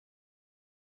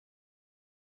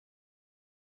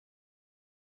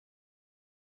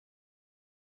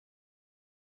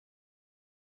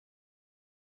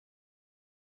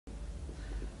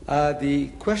The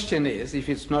question is, if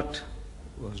it's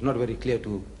was not very clear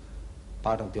to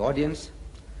part of the audience,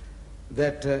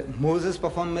 that Moses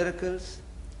performed miracles,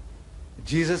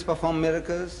 Jesus performed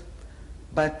miracles,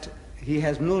 but he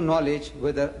has no knowledge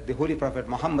whether the Holy Prophet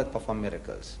Muhammad performed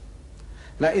miracles.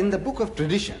 Now, in the book of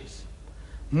traditions,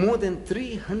 more than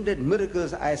 300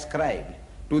 miracles are ascribed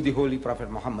to the Holy Prophet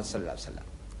Muhammad sallallahu alaihi wasallam.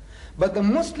 But the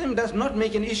Muslim does not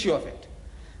make an issue of it,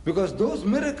 because those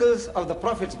miracles of the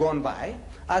prophets gone by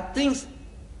are things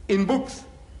in books.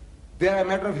 They are a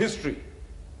matter of history.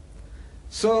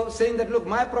 So saying that, look,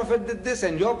 my prophet did this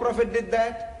and your prophet did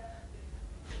that.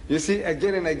 You see,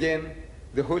 again and again,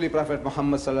 the Holy Prophet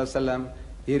Muhammad sallallahu alaihi wasallam,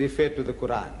 he referred to the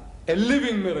Quran, a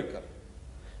living miracle.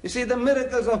 You see, the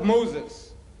miracles of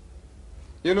Moses,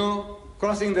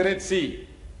 crossing the Red Sea,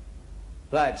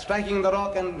 right, striking the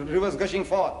rock and rivers gushing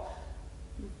forth.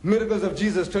 Miracles of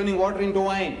Jesus turning water into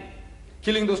wine,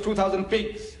 killing those 2,000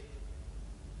 pigs,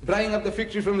 drying up the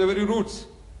fig tree from the very roots.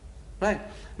 Right?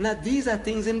 Now these are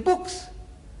things in books.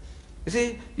 You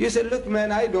see, you say, look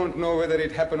man, I don't know whether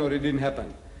it happened or it didn't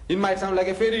happen. It might sound like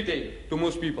a fairy tale to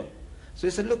most people. So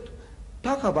he said, look,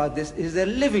 talk about this is a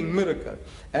living miracle.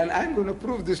 And I'm going to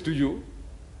prove this to you,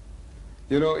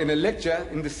 in a lecture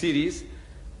in the series,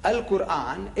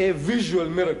 Al-Quran, a visual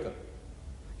miracle.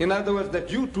 In other words,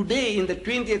 that you today in the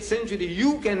 20th century,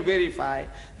 you can verify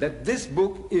that this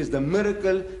book is the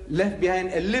miracle left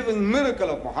behind, a living miracle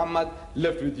of Muhammad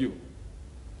left with you.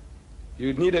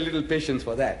 You need a little patience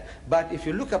for that. But if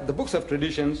you look up the books of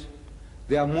traditions,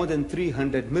 there are more than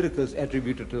 300 miracles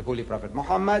attributed to the Holy Prophet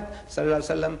Muhammad sallallahu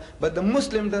alaihi wasallam. But the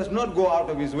Muslim does not go out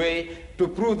of his way to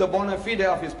prove the bona fide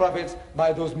of his prophets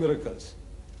by those miracles.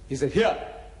 He said, here,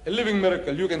 a living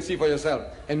miracle, you can see for yourself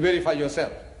and verify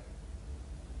yourself.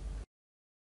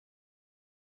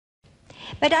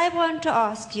 But I want to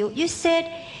ask you, you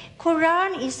said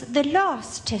Quran is the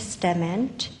last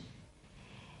testament.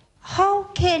 How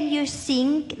can you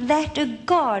think that a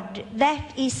God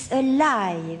that is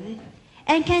alive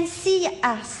and can see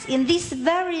us in this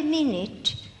very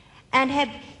minute and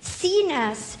have seen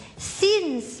us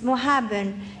since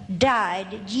Muhammad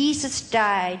died, Jesus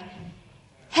died,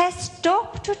 has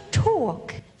stopped to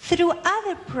talk through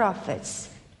other prophets?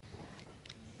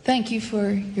 Thank you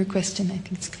for your question. I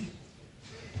think it's clear.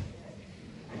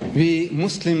 We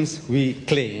Muslims, we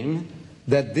claim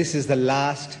that this is the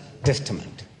last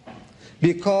testament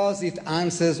because it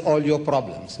answers all your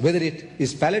problems. Whether it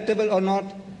is palatable or not,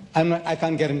 I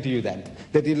can't guarantee you that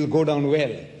it will go down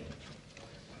well.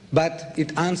 But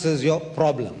it answers your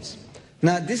problems.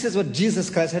 Now, this is what Jesus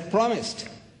Christ had promised.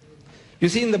 You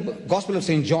see, in the Gospel of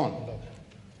St. John,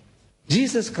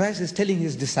 Jesus Christ is telling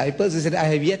his disciples, he said, I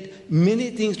have yet many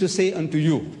things to say unto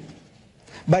you,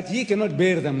 but ye cannot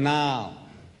bear them now.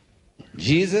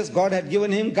 Jesus, God had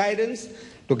given him guidance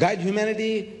to guide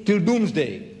humanity till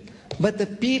doomsday. But the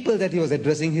people that he was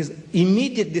addressing, his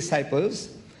immediate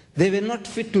disciples, they were not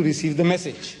fit to receive the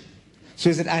message. So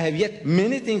he said, I have yet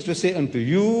many things to say unto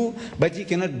you, but ye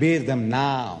cannot bear them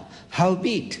now.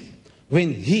 Howbeit,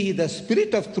 when he, the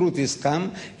Spirit of truth, is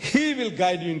come, he will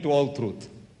guide you into all truth.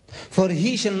 For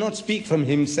he shall not speak from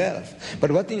himself, but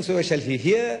what things soever shall he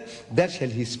hear, that shall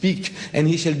he speak, and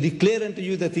he shall declare unto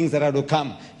you the things that are to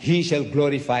come. He shall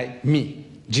glorify me,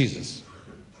 Jesus.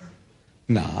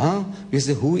 Now, we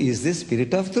say, who is the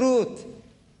Spirit of truth?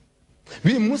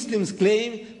 We Muslims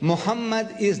claim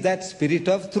Muhammad is that Spirit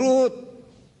of truth,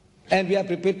 and we are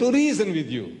prepared to reason with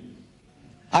you.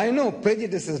 I know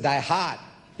prejudices die hard,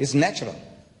 it's natural.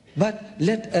 But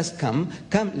let us come,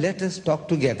 let us talk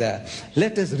together.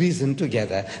 Let us reason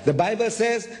together. The Bible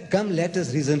says, come, let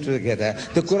us reason together.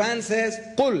 The Quran says,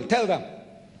 Qul, tell them,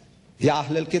 Ya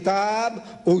Ahl al-Kitab,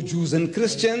 O Jews and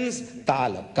Christians,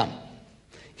 ta'alaw, come.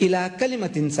 Ila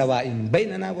kalimatin sawa'in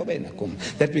baynana wa baynakum.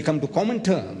 That we come to common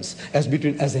terms as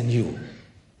between us and you.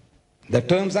 The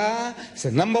terms are,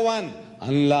 number one,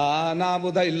 Allah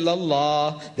na'budu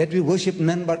illallah, that we worship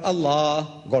none but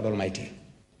Allah, God Almighty.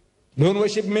 Don't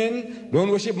worship men, don't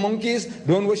worship monkeys,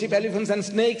 don't worship elephants and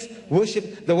snakes.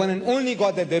 Worship the one and only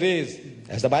God that there is.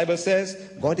 As the Bible says,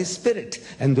 God is spirit,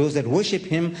 and those that worship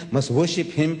him must worship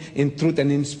him in truth and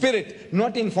in spirit,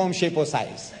 not in form, shape or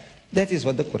size. That is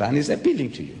what the Quran is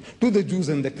appealing to you. To the Jews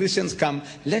and the Christians, come,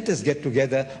 let us get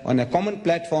together on a common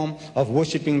platform of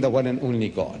worshiping the one and only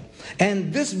God.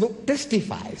 And this book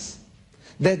testifies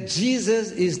that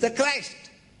Jesus is the Christ.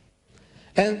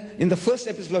 And in the first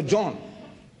epistle of John,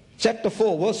 chapter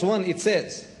 4, verse 1, it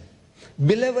says,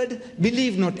 Beloved,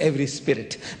 believe not every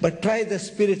spirit, but try the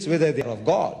spirits whether they are of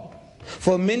God.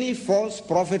 For many false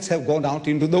prophets have gone out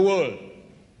into the world.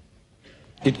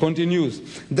 It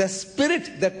continues, the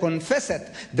spirit that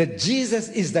confesseth that Jesus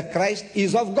is the Christ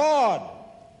is of God.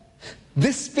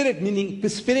 This spirit, meaning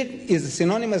spirit is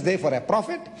synonymous there for a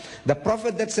prophet. The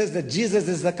prophet that says that Jesus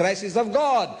is the Christ is of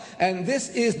God. And this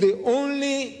is the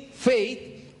only faith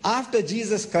after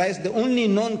Jesus Christ, the only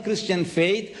non-Christian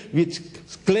faith which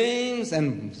claims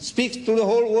and speaks to the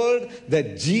whole world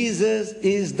that Jesus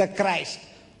is the Christ.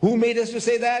 Who made us to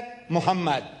say that?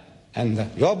 Muhammad. And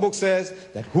your book says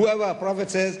that whoever a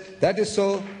prophet says that is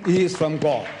so, he is from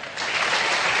God.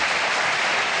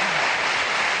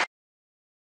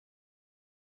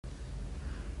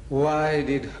 Why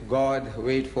did God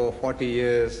wait for 40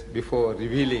 years before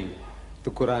revealing the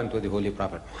Quran to the Holy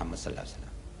Prophet Muhammad sallallahu alaihi wasallam?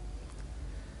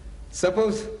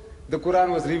 Suppose the Quran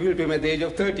was revealed to him at the age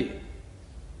of 30.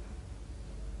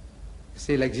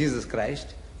 See, like Jesus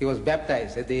Christ, he was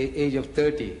baptized at the age of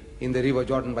 30 in the river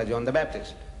Jordan by John the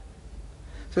Baptist.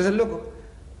 So he said, look,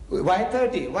 why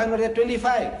 30? Why not at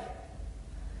 25?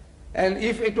 And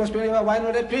if it was 25, why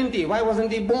not at 20? Why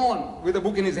wasn't he born with a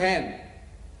book in his hand?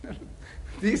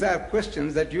 These are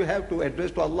questions that you have to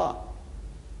address to Allah.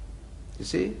 You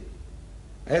see?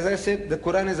 As I said, the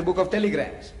Quran is a book of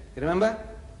telegrams. You remember?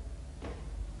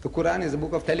 The Quran is a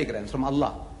book of telegrams from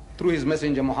Allah through His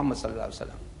messenger Muhammad sallallahu alaihi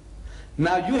wasallam.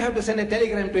 Now you have to send a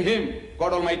telegram to Him,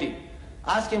 God Almighty.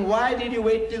 Ask Him, why did you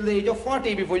wait till the age of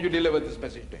 40 before you delivered this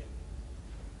message to Him?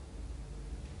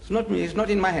 It's not me, it's not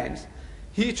in my hands.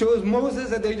 He chose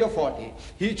Moses at the age of 40.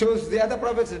 He chose the other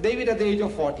prophets, David at the age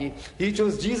of 40. He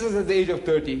chose Jesus at the age of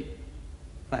 30.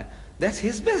 Right. That's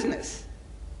His business.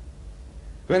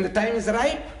 When the time is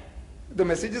ripe, the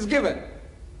message is given.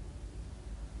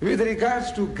 With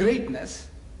regards to greatness,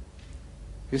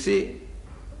 you see,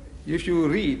 if you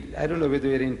read, I don't know whether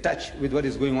you're in touch with what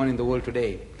is going on in the world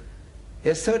today,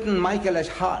 a certain Michael H.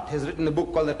 Hart has written a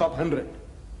book called The Top 100.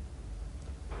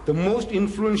 The most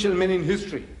influential men in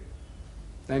history.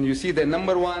 And you see the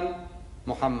number one,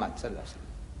 Muhammad sallallahu alaihi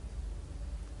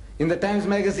wasallam. In the Times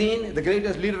magazine, the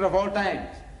greatest leader of all times,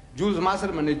 Jules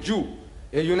Masserman, a Jew,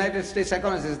 a United States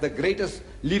psychologist, the greatest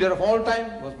leader of all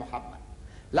time was Muhammad.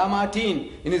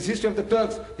 Lamartine, in his History of the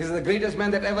Turks, he says the greatest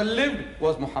man that ever lived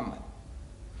was Muhammad.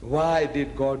 Why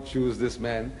did God choose this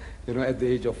man, at the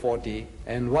age of 40?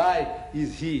 And why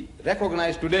is he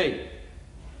recognized today?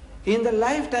 In the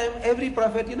lifetime, every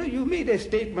prophet, you made a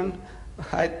statement,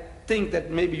 I think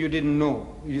that maybe you didn't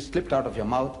know, you slipped out of your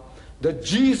mouth, that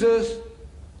Jesus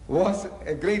was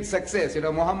a great success.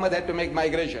 Muhammad had to make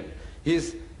migration.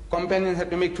 His companions had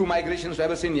to make 2 migrations to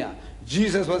Abyssinia.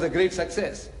 Jesus was a great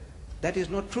success. That is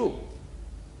not true.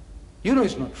 You know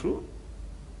it's not true.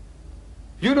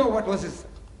 You know what was his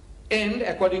end,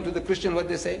 according to the Christian, what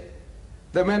they say?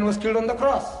 The man was killed on the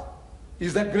cross.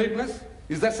 Is that greatness?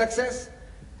 Is that success?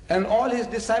 And all his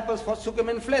disciples forsook him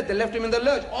and fled. They left him in the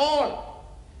lurch. All.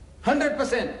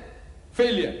 100%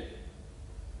 failure.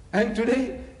 And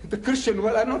today, the Christian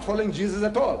world are not following Jesus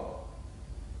at all.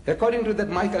 According to that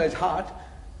Michael H. Hart,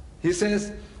 he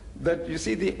says that, you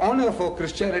see, the honor for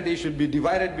Christianity should be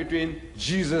divided between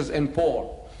Jesus and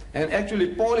Paul. And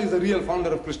actually, Paul is the real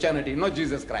founder of Christianity, not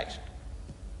Jesus Christ.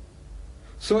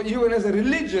 So even as a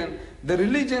religion, the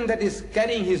religion that is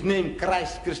carrying his name,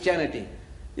 Christ, Christianity,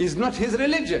 is not his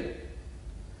religion.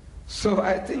 So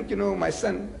I think, my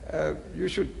son, you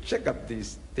should check up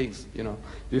these things,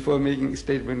 before making a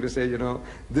statement to say,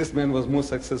 this man was more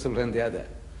successful than the other.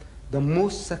 The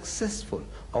most successful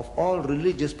of all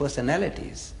religious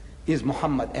personalities is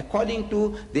Muhammad, according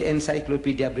to the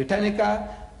Encyclopedia Britannica,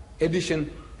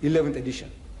 edition, 11th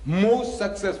edition. Most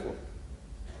successful.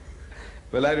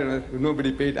 Well, I don't know,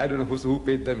 nobody paid, I don't know who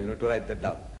paid them, to write that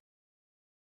down.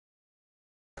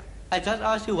 I just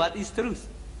asked you, what is truth?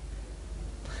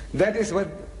 That is what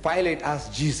Pilate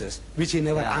asked Jesus, which he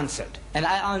never answered. And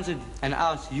I answered and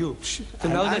asked you to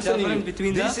know the difference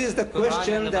between this is the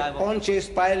question that Pontius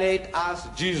Pilate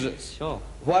asked Jesus. Sure.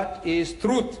 What is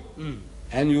truth?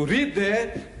 And you read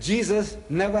there, Jesus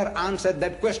never answered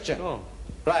that question. Sure.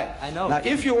 Right. I know. Now,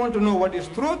 if you want to know what is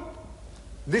truth,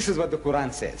 this is what the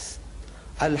Quran says.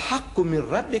 Al-haqqu min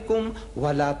rabbikum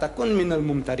wa la takun min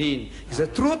al-mumtarin. The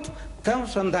truth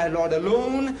comes from thy Lord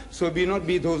alone, so be not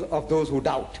those who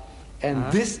doubt.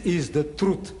 And this is the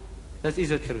truth. That is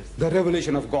the truth. The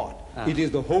revelation of God. It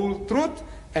is the whole truth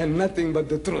and nothing but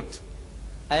the truth.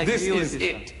 I agree This with is this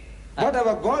it.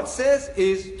 Whatever God says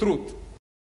is truth.